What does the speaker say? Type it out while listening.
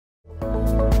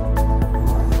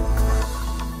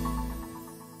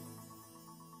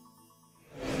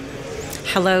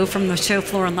Hello from the show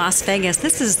floor in Las Vegas.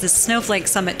 This is the Snowflake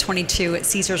Summit 22 at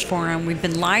Caesars Forum. We've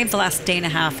been live the last day and a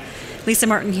half. Lisa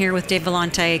Martin here with Dave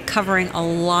Vellante, covering a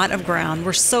lot of ground.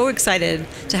 We're so excited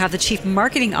to have the Chief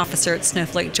Marketing Officer at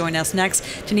Snowflake join us next,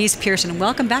 Denise Persson.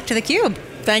 Welcome back to theCUBE.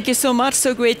 Thank you so much.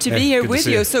 So great to be here with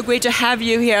you. So great to have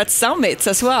you here at Summits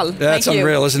as well. That's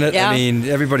unreal, isn't it? Yeah. I mean,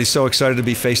 everybody's so excited to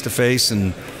be face to face,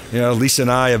 and you know, Lisa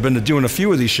and I have been doing a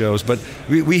few of these shows, but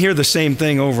we hear the same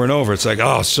thing over and over. It's like,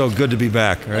 oh, so good to be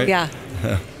back, right? Yeah.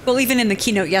 Well, even in the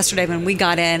keynote yesterday when we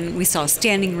got in, we saw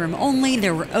standing room only,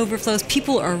 there were overflows.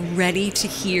 People are ready to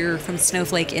hear from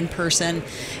Snowflake in person.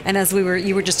 And as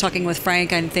you were just talking with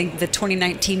Frank, I think the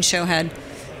 2019 show had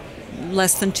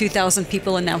less than 2,000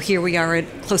 people, and now here we are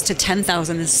at close to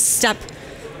 10,000. This step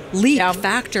leap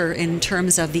factor in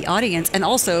terms of the audience, and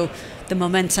also the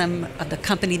momentum of the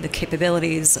company, the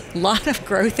capabilities, a lot of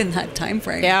growth in that time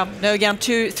frame. Yeah, no, again,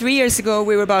 3 years ago,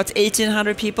 we were about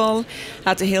 1,800 people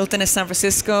at the Hilton in San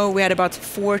Francisco. We had about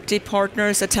 40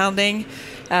 partners attending.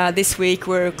 This week,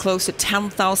 we're close to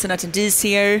 10,000 attendees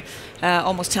here,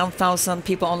 almost 10,000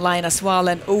 people online as well,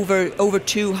 and over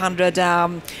 200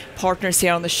 partners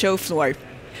here on the show floor.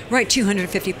 Right,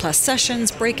 250 plus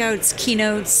sessions, breakouts,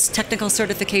 keynotes, technical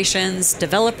certifications,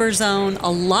 developer zone,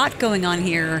 a lot going on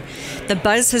here. The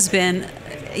buzz has been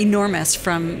enormous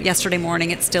from yesterday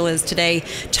morning, it still is today.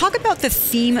 Talk about the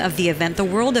theme of the event, the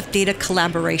world of data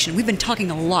collaboration. We've been talking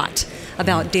a lot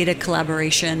about data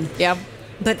collaboration. Yeah.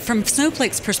 But from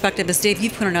Snowflake's perspective, as Dave,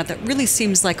 you pointed out, that really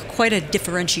seems like quite a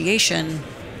differentiation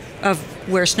of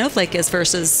where Snowflake is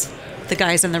versus the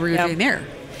guys in the rearview mirror.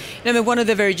 I mean, one of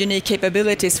the very unique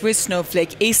capabilities with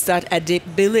Snowflake is that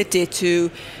ability to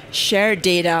share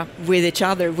data with each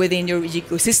other within your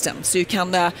ecosystem. So you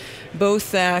can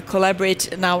both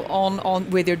collaborate now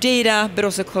on with your data, but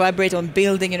also collaborate on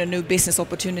building new business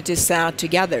opportunities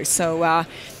together. So I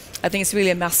think it's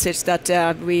really a message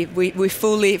that we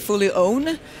fully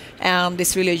own, and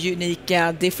it's really a unique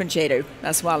differentiator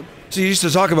as well. So you still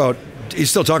talk about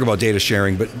data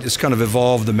sharing, but it's kind of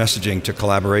evolved the messaging to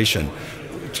collaboration.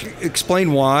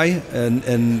 Explain why,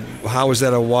 and how is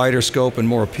that a wider scope and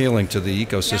more appealing to the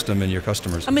ecosystem and your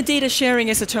customers? I mean, data sharing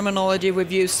is a terminology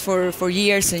we've used for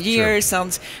years and years, sure.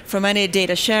 And for many,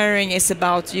 data sharing is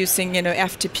about using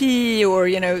FTP or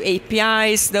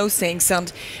APIs, those things,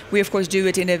 and we of course do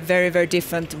it in a very, very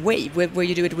different way, where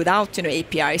you do it without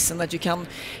APIs, and that you can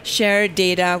share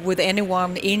data with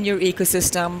anyone in your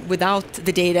ecosystem without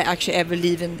the data actually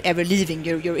ever leaving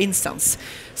your instance.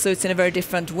 So it's in a very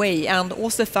different way, and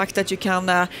also the fact that you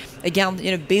can again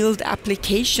build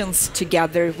applications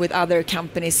together with other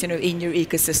companies in your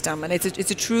ecosystem, and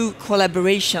it's a true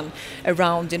collaboration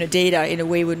around data in a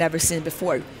way we've never seen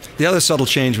before. The other subtle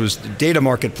change was data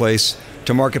marketplace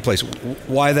to marketplace.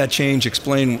 Why that change?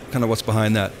 Explain kind of what's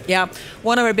behind that. Yeah,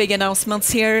 one of our big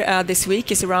announcements here this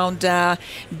week is around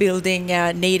building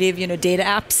native data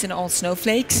apps on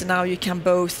Snowflake. So now you can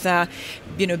both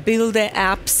build the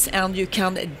apps, and you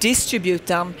can distribute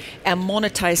them and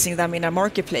monetizing them in a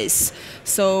marketplace.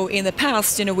 So in the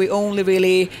past, we only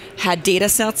really had data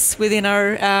sets within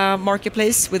our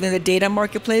marketplace, within the data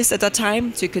marketplace at that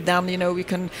time. So you could then, you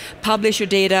can publish your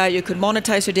data, you could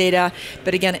monetize your data,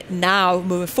 but again, now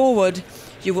moving forward,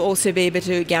 you will also be able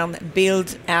to again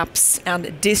build apps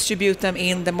and distribute them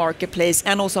in the marketplace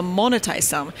and also monetize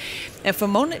them. And for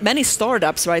many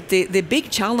startups, right, the big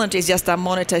challenge is just that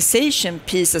monetization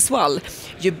piece as well.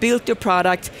 You built your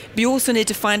product, but you also need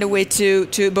to find a way to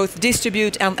both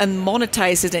distribute and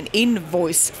monetize it and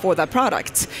invoice for that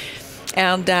product.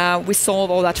 And we solve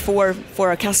all that for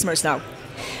our customers now.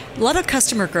 A lot of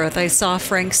customer growth. I saw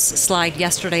Frank's slide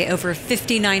yesterday, over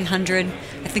 5,900.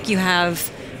 I think you have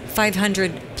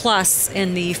 500 plus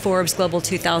in the Forbes Global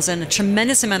 2000, a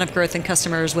tremendous amount of growth in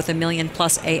customers with $1 million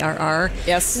plus ARR.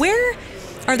 Yes. Where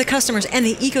are the customers and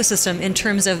the ecosystem in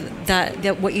terms of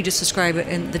that what you just described,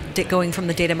 in going from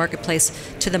the data marketplace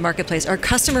to the marketplace? Are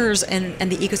customers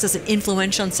and the ecosystem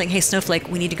influential in saying, hey, Snowflake,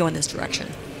 we need to go in this direction?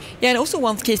 Yeah, and also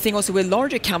one key thing also with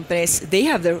larger companies, they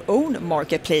have their own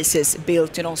marketplaces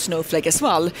built on Snowflake as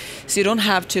well. So you don't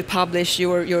have to publish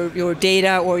your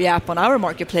data or your app on our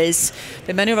marketplace.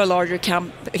 But many of our larger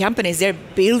companies, they're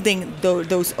building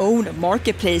those own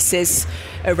marketplaces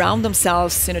around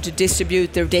themselves, to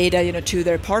distribute their data, to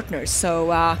their partners. So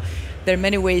there are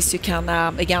many ways you can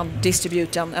again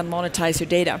distribute and monetize your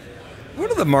data. What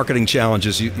are the marketing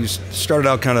challenges? You started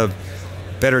out kind of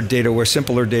better data,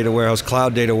 simpler data warehouse,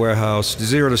 cloud data warehouse,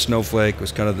 zero to Snowflake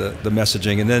was kind of the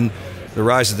messaging, and then the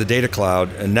rise of the data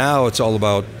cloud, and now it's all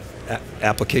about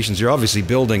applications. You're obviously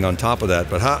building on top of that,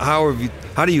 but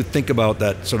how do you think about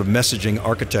that sort of messaging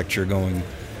architecture going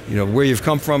where you've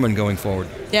come from and going forward.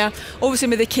 Yeah,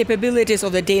 obviously the capabilities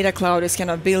of the data cloud is kind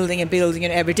of building and building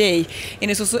every day,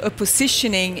 and it's also a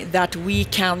positioning that we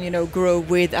can grow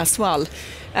with as well.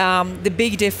 The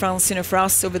big difference for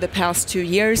us over the past 2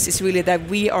 years is really that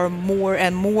we are more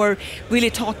and more really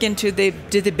talking to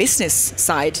the business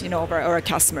side of our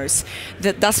customers.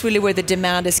 That's really where the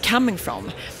demand is coming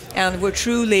from. And we're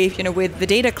truly, with the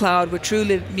data cloud, we're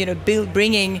truly,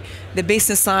 bringing the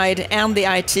business side and the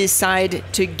IT side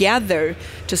together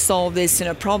to solve these,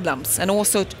 problems, and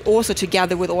also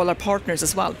together with all our partners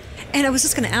as well. And I was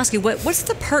just going to ask you, what's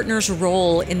the partner's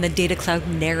role in the data cloud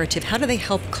narrative? How do they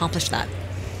help accomplish that?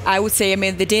 I would say,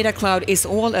 the data cloud is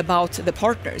all about the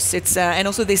partners. It's and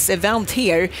also this event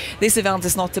here. This event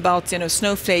is not about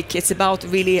Snowflake. It's about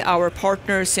really our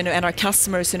partners, and our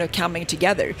customers, coming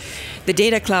together. The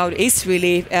data cloud is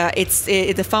really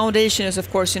the foundation is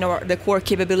of course the core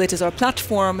capabilities of our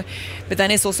platform, but then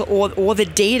it's also all the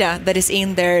data that is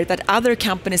in there that other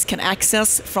companies can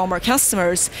access from our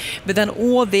customers, but then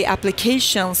all the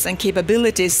applications and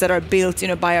capabilities that are built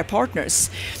by our partners.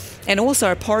 And also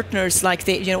our partners, like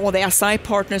all the SI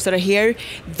partners that are here,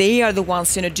 they are the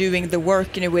ones doing the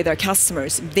work with our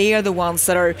customers. They are the ones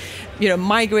that are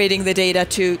migrating the data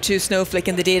to Snowflake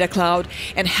and the data cloud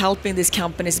and helping these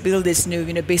companies build this new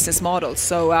business model.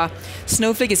 So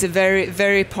Snowflake is a very,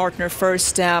 very partner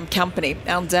first company,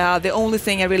 and the only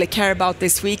thing I really care about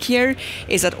this week here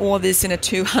is that all these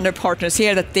 200 partners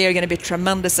here, that they are going to be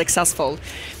tremendously successful.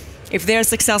 If they're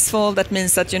successful, that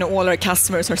means that all our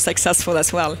customers are successful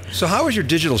as well. So how is your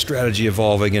digital strategy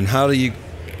evolving, and how do you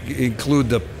include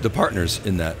the partners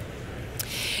in that?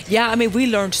 Yeah, we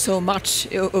learned so much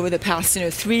over the past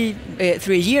 3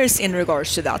 years in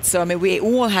regards to that. So we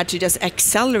all had to just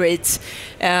accelerate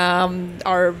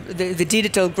the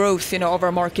digital growth of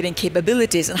our marketing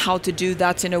capabilities, and how to do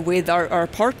that with our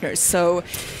partners. So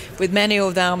with many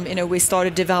of them, we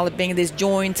started developing these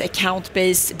joint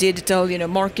account-based digital,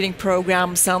 marketing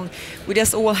programs, and we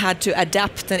just all had to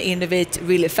adapt and innovate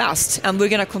really fast. And we're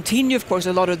going to continue, of course,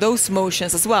 a lot of those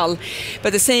motions as well. But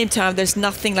at the same time, there's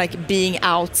nothing like being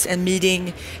out and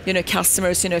meeting,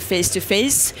 customers, face to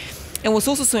face. And what's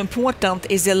also so important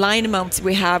is the alignment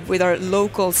we have with our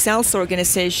local sales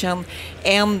organization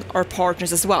and our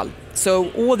partners as well.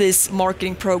 So all these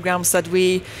marketing programs that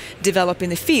we develop in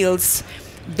the fields,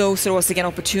 those are also again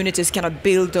opportunities to kind of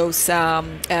build those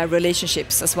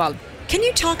relationships as well. Can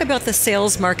you talk about the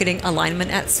sales marketing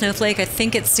alignment at Snowflake? I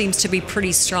think it seems to be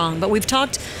pretty strong, but we've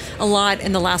talked a lot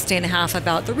in the last day and a half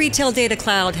about the retail data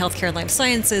cloud, healthcare and life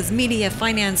sciences, media,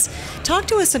 finance. Talk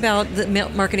to us about the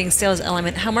marketing sales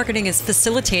element, how marketing is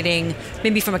facilitating,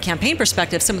 maybe from a campaign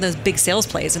perspective, some of those big sales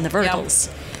plays in the verticals.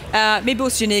 Yeah. Maybe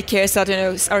what's unique here is that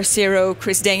our CRO,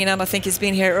 Chris Dengenan, I think he's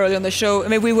been here early on the show.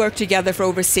 We work together for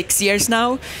over 6 years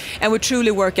now, and we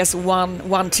truly work as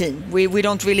one team. We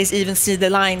don't really even see the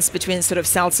lines between sort of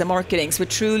sales and marketing. So we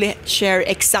truly share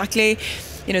exactly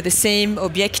the same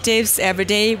objectives every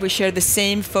day. We share the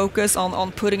same focus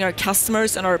on putting our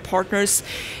customers and our partners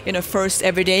first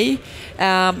every day.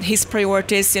 His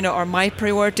priorities are my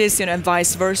priorities, and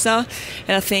vice versa.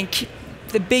 And I think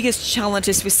the biggest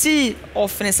challenges we see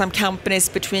often in some companies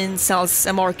between sales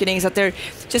and marketing is that they're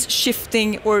just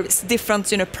shifting or different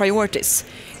priorities.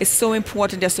 It's so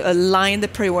important just to align the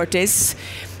priorities,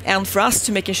 and for us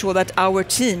to making sure that our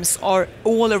teams are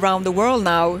all around the world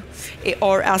now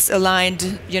are as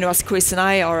aligned as Chris and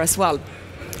I are as well.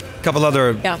 A couple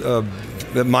other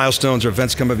milestones or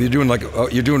events come up.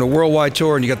 You're doing a worldwide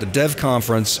tour, and you got the Dev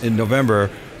Conference in November.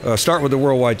 Start with the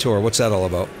worldwide tour. What's that all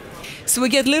about? So we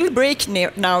get a little break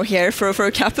now here for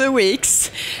a couple of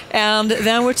weeks, and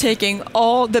then we're taking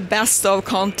all the best of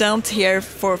content here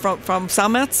from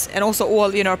Summit, and also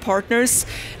all our partners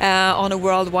on a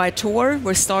worldwide tour.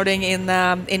 We're starting in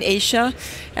Asia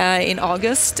in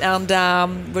August, and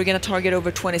we're going to target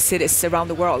over 20 cities around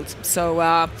the world. So,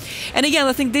 and again,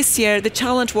 I think this year the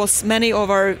challenge was many of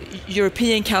our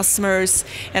European customers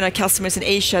and our customers in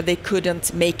Asia, they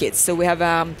couldn't make it. So we have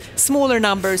smaller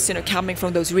numbers coming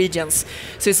from those regions.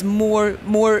 So it's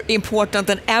more important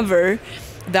than ever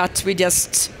that we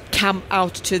just come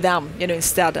out to them,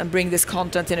 instead, and bring this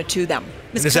content to them.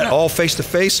 And is that all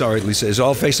face-to-face, or at least is it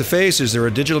all face-to-face? Is there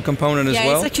a digital component as well?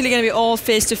 Yeah, it's actually going to be all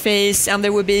face-to-face, and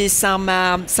there will be some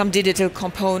digital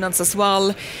components as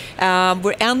well.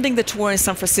 We're ending the tour in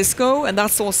San Francisco, and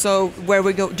that's also where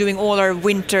we're doing all our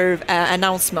winter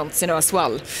announcements, as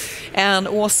well. And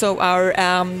also our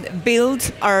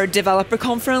Build, our developer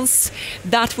conference,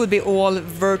 that will be all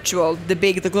virtual.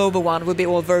 The global one will be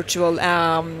all virtual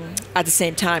at the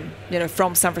same time,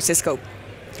 from San Francisco.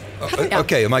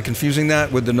 Okay, am I confusing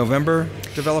that with the November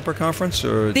developer conference?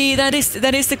 Or that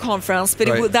is the conference, but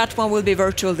right. that one will be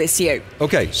virtual this year.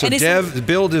 Okay, so the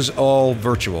build is all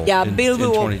virtual. Yeah, build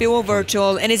will be all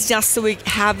virtual, and it's just so we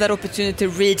have that opportunity to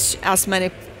reach as many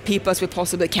people as we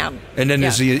possibly can. And then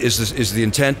is the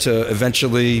intent to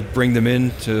eventually bring them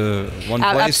into one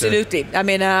place? Absolutely. I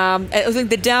mean, I think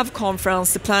the Dev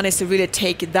conference, the plan is to really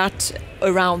take that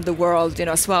around the world,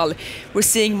 as well. We're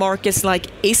seeing markets like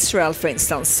Israel, for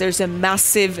instance. There's a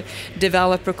massive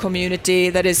developer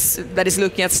community that is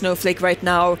looking at Snowflake right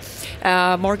now.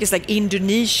 Markets like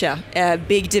Indonesia,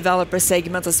 big developer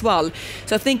segment as well.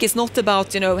 So I think it's not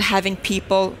about having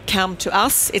people come to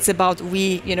us. It's about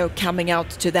we coming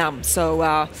out to them.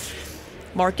 So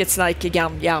markets like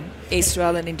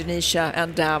Israel and Indonesia,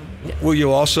 and will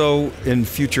you also in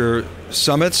future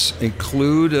summits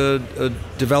include a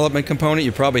development component?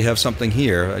 You probably have something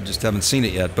here. I just haven't seen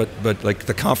it yet. But like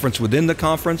the conference within the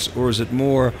conference, or is it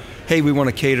more, hey, we want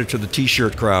to cater to the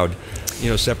T-shirt crowd,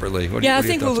 separately? I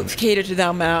think we'll cater to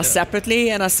them separately.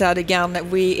 And I said again that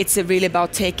it's really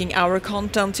about taking our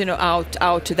content,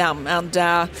 out to them. And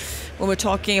when we're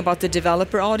talking about the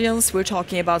developer audience, we're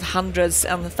talking about hundreds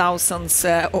and thousands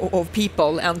of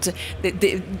people, and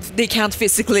they can't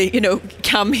physically,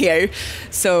 come here.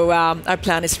 So our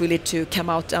plan is really to come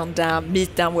out and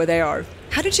meet them where they are.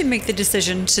 How did you make the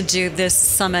decision to do this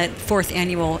summit, 4th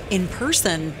annual, in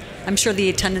person? I'm sure the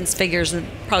attendance figures are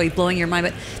probably blowing your mind,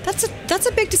 but that's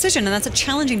a big decision, and that's a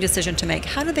challenging decision to make.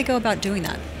 How did they go about doing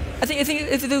that? I think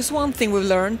if there's one thing we've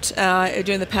learned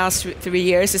during the past 3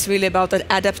 years, it's really about that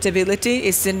adaptability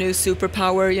is the new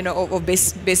superpower, of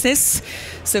business.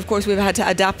 So of course we've had to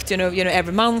adapt,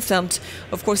 every month, and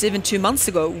of course even 2 months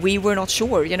ago we were not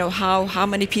sure, how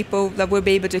many people that will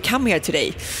be able to come here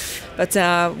today, but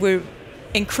we're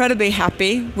incredibly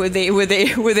happy with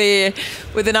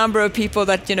the number of people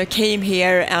that came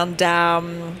here, and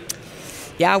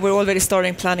we're already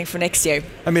starting planning for next year.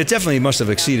 I mean, it definitely must have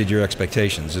exceeded your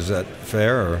expectations. Is that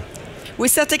fair? Or? We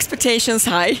set expectations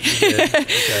high. Okay.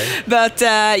 But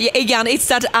again, it's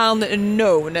that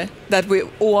unknown that we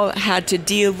all had to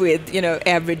deal with,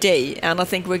 every day. And I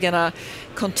think we're going to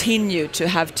continue to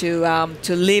have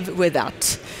to live with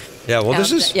that. Yeah, well,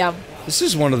 this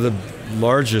is one of the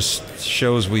largest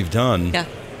shows we've done. Yeah.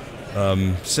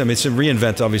 So, I mean, it's a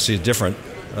reInvent, obviously, is different.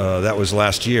 That was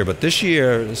last year, but this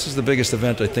year, this is the biggest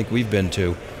event I think we've been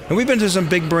to. And we've been to some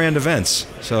big brand events,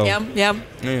 so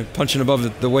punching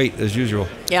above the weight as usual.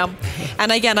 Yeah,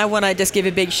 and again, I want to just give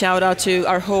a big shout out to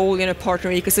our whole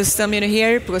partner ecosystem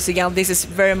here, because again, this is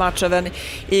very much of an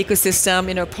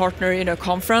ecosystem partner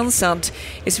conference, and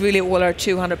it's really all our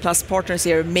 200 plus partners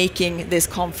here making this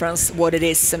conference what it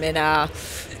is. I mean,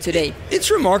 today. It's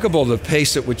remarkable the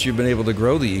pace at which you've been able to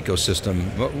grow the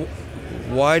ecosystem.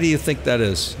 Why do you think that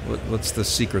is? What's the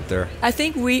secret there? I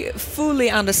think we fully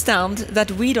understand that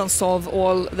we don't solve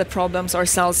all the problems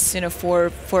ourselves,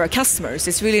 for our customers.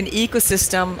 It's really an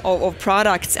ecosystem of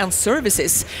products and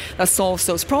services that solves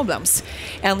those problems.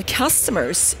 And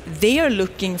customers, they are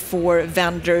looking for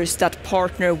vendors that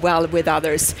partner well with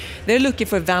others. They're looking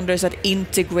for vendors that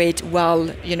integrate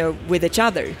well, with each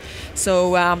other.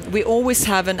 So we always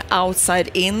have an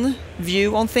outside-in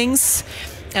view on things.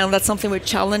 And that's something we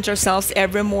challenge ourselves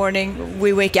every morning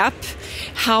we wake up.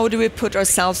 How do we put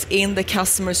ourselves in the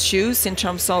customer's shoes in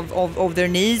terms of their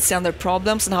needs and their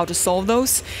problems and how to solve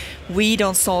those? We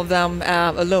don't solve them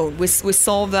alone. We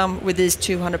solve them with these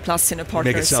 200 plus partners.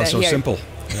 Make it sound so simple.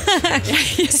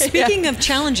 Speaking of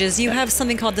challenges, you have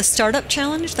something called the Startup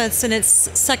Challenge that's in its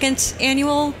 2nd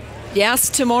annual. Yes,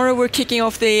 tomorrow we're kicking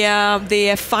off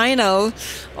the final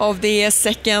of the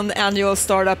 2nd annual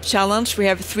Startup Challenge. We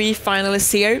have 3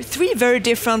 finalists here, 3 very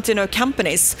different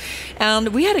companies, and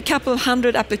we had a couple of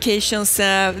 100 applications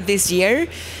this year,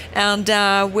 and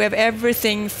we have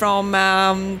everything from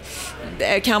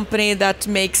a company that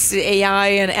makes AI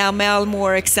and ML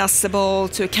more accessible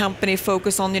to a company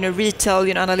focused on retail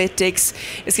analytics.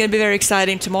 It's going to be very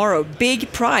exciting tomorrow.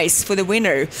 Big prize for the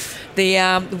winner.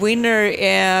 The winner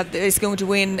is going to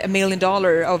win $1 million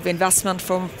of investment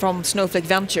from Snowflake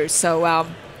Ventures. So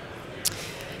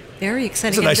very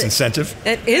exciting. It's a nice incentive.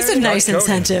 It is a nice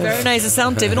incentive. Very nice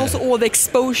incentive, and also all the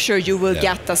exposure you will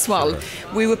get as well.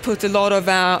 Sure. We will put a lot of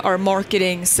our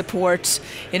marketing support,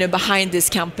 behind these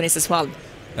companies as well.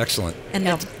 Excellent. And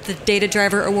the Data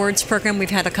Driver Awards program, we've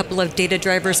had a couple of data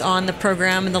drivers on the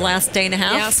program in the last day and a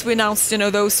half. Yes, we announced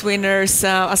those winners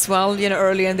as well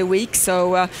earlier in the week.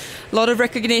 So a lot of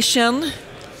recognition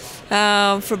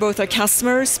for both our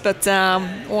customers, but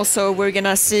also we're going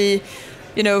to see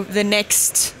the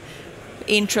next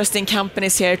interesting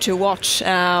companies here to watch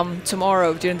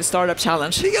tomorrow during the Startup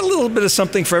Challenge. You get a little bit of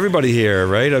something for everybody here,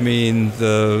 right? I mean,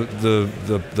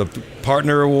 the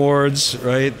partner awards,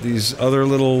 right? These other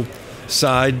little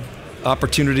side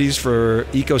opportunities for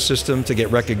ecosystem to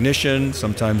get recognition,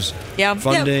 sometimes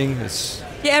funding.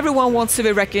 Yeah, everyone wants to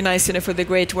be recognized, for the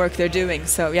great work they're doing.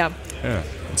 So yeah.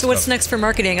 So what's next for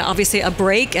marketing? Obviously a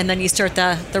break, and then you start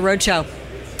the roadshow.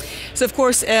 So of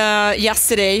course,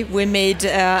 yesterday we made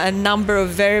a number of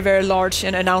very, very large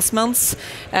announcements.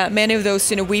 Many of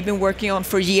those, we've been working on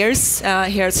for years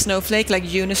here at Snowflake, like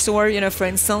Unistore, for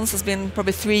instance, has been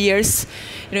probably 3 years,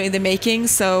 in the making.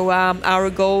 So our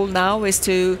goal now is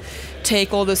to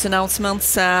take all those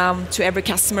announcements to every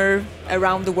customer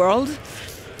around the world,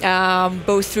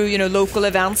 both through, local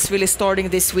events really starting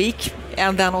this week,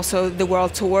 and then also the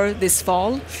world tour this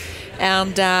fall.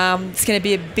 And it's going to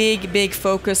be a big, big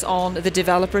focus on the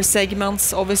developer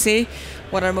segments, obviously.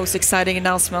 One of our most exciting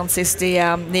announcements is the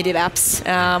native apps,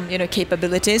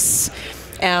 capabilities.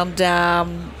 And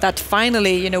that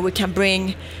finally, we can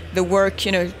bring the work,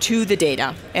 to the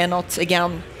data and not,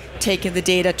 again, taking the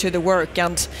data to the work.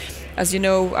 And as you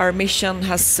know, our mission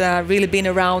has really been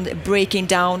around breaking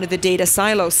down the data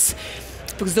silos,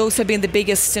 because those have been the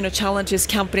biggest, challenges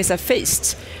companies have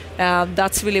faced.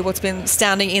 That's really what's been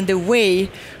standing in the way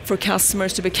for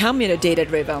customers to become,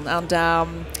 data-driven. And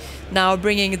now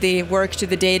bringing the work to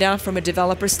the data from a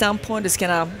developer standpoint is going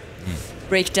to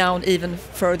break down even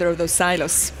further of those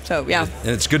silos. So yeah.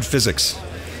 And it's good physics.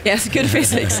 Yes, good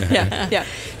physics. Yeah.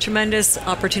 Tremendous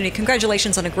opportunity.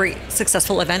 Congratulations on a great,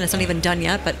 successful event. It's not even done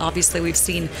yet, but obviously we've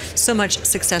seen so much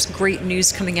success, great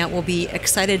news coming out. We'll be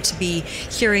excited to be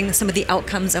hearing some of the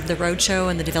outcomes of the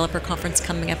roadshow and the developer conference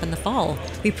coming up in the fall.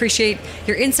 We appreciate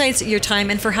your insights, your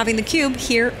time, and for having theCUBE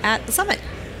here at the Summit.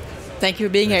 Thank you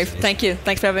for being here. Thank you.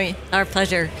 Thanks for having me. Our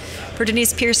pleasure. For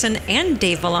Denise Persson and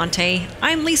Dave Vellante,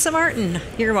 I'm Lisa Martin.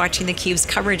 You're watching theCUBE's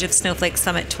coverage of Snowflake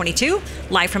Summit 22,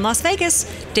 live from Las Vegas.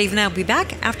 Dave and I will be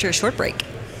back after a short break.